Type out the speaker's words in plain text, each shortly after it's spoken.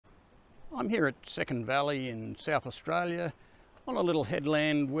I'm here at Second Valley in South Australia on a little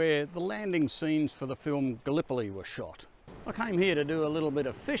headland where the landing scenes for the film Gallipoli were shot. I came here to do a little bit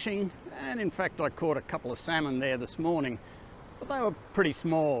of fishing, and in fact I caught a couple of salmon there this morning, but they were pretty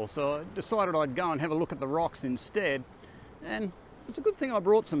small, so I decided I'd go and have a look at the rocks instead. And it's a good thing I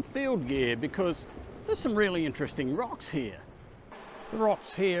brought some field gear because there's some really interesting rocks here. The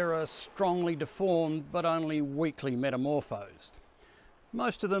rocks here are strongly deformed but only weakly metamorphosed.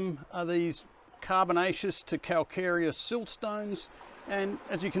 Most of them are these carbonaceous to calcareous siltstones, and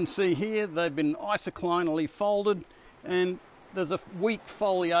as you can see here they've been isoclinally folded and there's a weak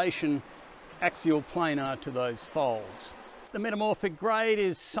foliation axial planar to those folds. The metamorphic grade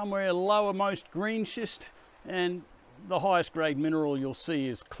is somewhere lowermost green schist, and the highest grade mineral you'll see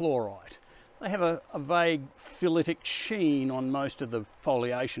is chlorite. They have a vague phylitic sheen on most of the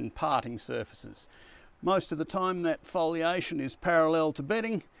foliation parting surfaces. Most of the time that foliation is parallel to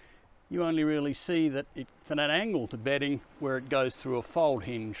bedding. You only really see that it's at an angle to bedding where it goes through a fold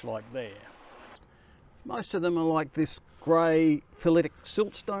hinge like there. Most of them are like this grey phylitic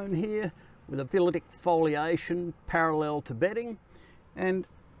siltstone here with a phylitic foliation parallel to bedding, and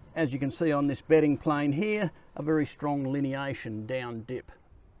as you can see on this bedding plane here, a very strong lineation down dip.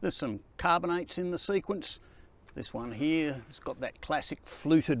 There's some carbonates in the sequence. This one here has got that classic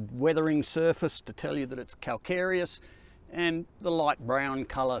fluted weathering surface to tell you that it's calcareous, and the light brown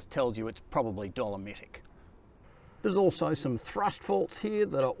colour tells you it's probably dolomitic. There's also some thrust faults here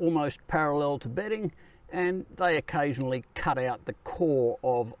that are almost parallel to bedding, and they occasionally cut out the core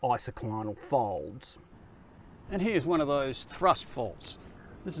of isoclinal folds. And here's one of those thrust faults.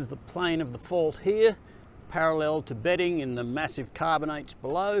 This is the plane of the fault here, parallel to bedding in the massive carbonates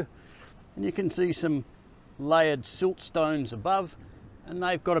below, and you can see some layered siltstones above, and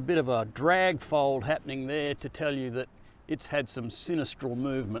they've got a bit of a drag fold happening there to tell you that it's had some sinistral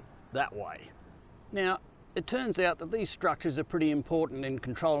movement that way. Now, it turns out that these structures are pretty important in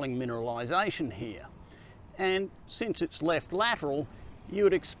controlling mineralisation here, and since it's left lateral, you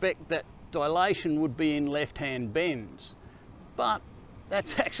would expect that dilation would be in left-hand bends, but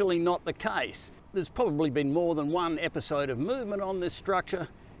that's actually not the case. There's probably been more than one episode of movement on this structure,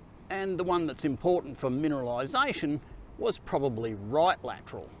 and the one that's important for mineralisation was probably right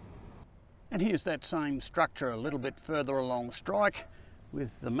lateral. And here's that same structure a little bit further along strike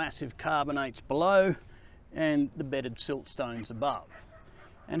with the massive carbonates below and the bedded siltstones above.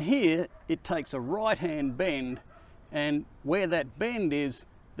 And here it takes a right-hand bend, and where that bend is,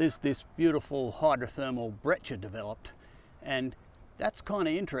 there's this beautiful hydrothermal breccia developed, and that's kind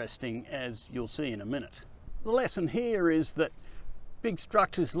of interesting, as you'll see in a minute. The lesson here is that big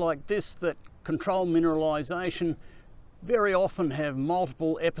structures like this that control mineralisation very often have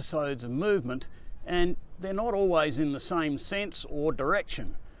multiple episodes of movement, and they're not always in the same sense or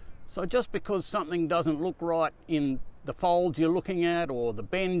direction. So just because something doesn't look right in the folds you're looking at or the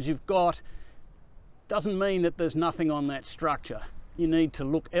bends you've got, doesn't mean that there's nothing on that structure. You need to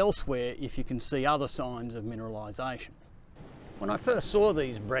look elsewhere if you can see other signs of mineralisation. When I first saw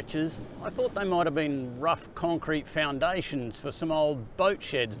these breccias, I thought they might have been rough concrete foundations for some old boat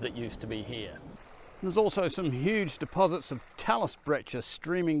sheds that used to be here. There's also some huge deposits of talus breccia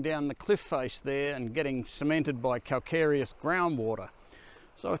streaming down the cliff face there and getting cemented by calcareous groundwater.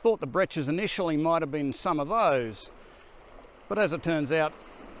 So I thought the breccias initially might have been some of those, but as it turns out,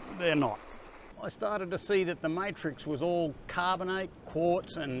 they're not. I started to see that the matrix was all carbonate,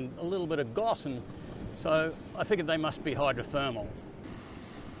 quartz and a little bit of gossan, so I figured they must be hydrothermal.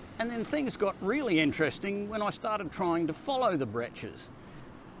 And then things got really interesting when I started trying to follow the breccias.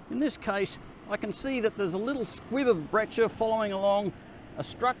 In this case, I can see that there's a little squib of breccia following along a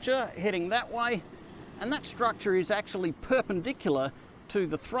structure heading that way, and that structure is actually perpendicular to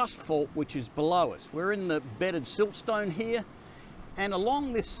the thrust fault which is below us. We're in the bedded siltstone here, and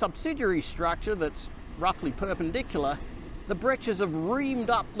along this subsidiary structure that's roughly perpendicular, the breccias have reamed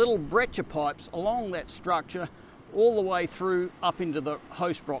up little breccia pipes along that structure all the way through up into the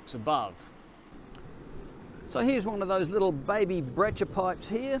host rocks above. So here's one of those little baby breccia pipes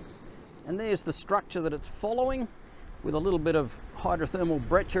here, and there's the structure that it's following with a little bit of hydrothermal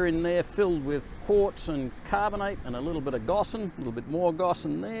breccia in there filled with quartz and carbonate and a little bit of gossan, a little bit more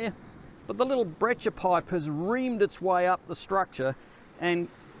gossan there. But the little breccia pipe has reamed its way up the structure and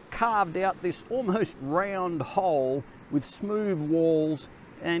carved out this almost round hole with smooth walls,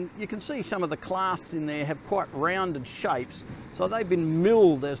 and you can see some of the clasts in there have quite rounded shapes, so they've been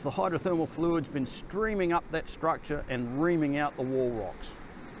milled as the hydrothermal fluid's been streaming up that structure and reaming out the wall rocks.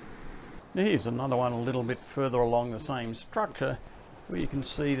 Now here's another one a little bit further along the same structure, where you can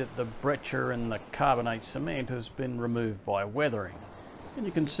see that the breccia and the carbonate cement has been removed by weathering. And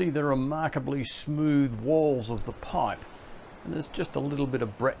you can see the remarkably smooth walls of the pipe. And there's just a little bit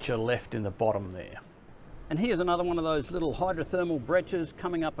of breccia left in the bottom there. And here's another one of those little hydrothermal breccias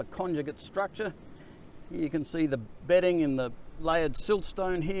coming up a conjugate structure. Here you can see the bedding in the layered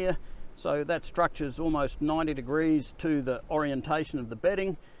siltstone here. So that structure is almost 90 degrees to the orientation of the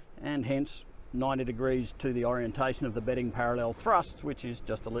bedding, and hence 90 degrees to the orientation of the bedding parallel thrusts, which is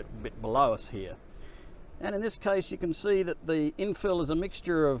just a little bit below us here. And in this case you can see that the infill is a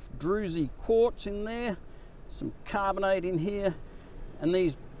mixture of druzy quartz in there, some carbonate in here, and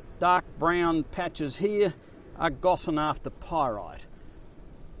these dark brown patches here are gossan after pyrite.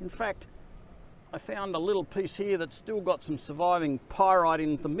 In fact, I found a little piece here that's still got some surviving pyrite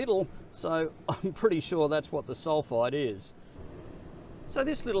in the middle, so I'm pretty sure that's what the sulfide is. So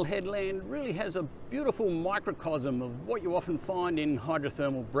this little headland really has a beautiful microcosm of what you often find in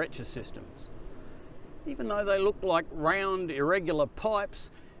hydrothermal breccia systems. Even though they look like round, irregular pipes,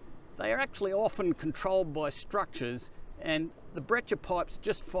 they are actually often controlled by structures, and the breccia pipes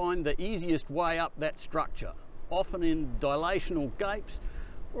just find the easiest way up that structure, often in dilational gapes,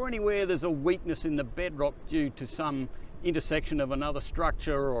 or anywhere there's a weakness in the bedrock due to some intersection of another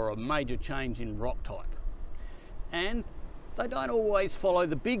structure or a major change in rock type. And they don't always follow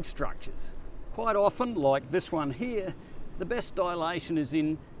the big structures. Quite often, like this one here, the best dilation is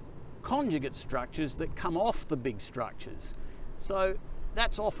in conjugate structures that come off the big structures. So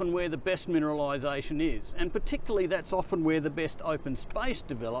that's often where the best mineralisation is, and particularly that's often where the best open space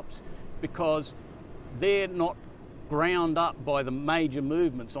develops, because they're not ground up by the major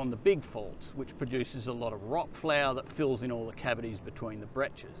movements on the big faults, which produces a lot of rock flour that fills in all the cavities between the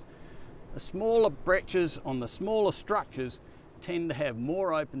breccias. The smaller breccias on the smaller structures tend to have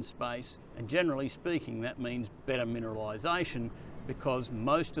more open space, and generally speaking that means better mineralisation, because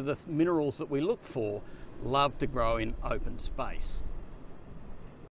most of the minerals that we look for love to grow in open space.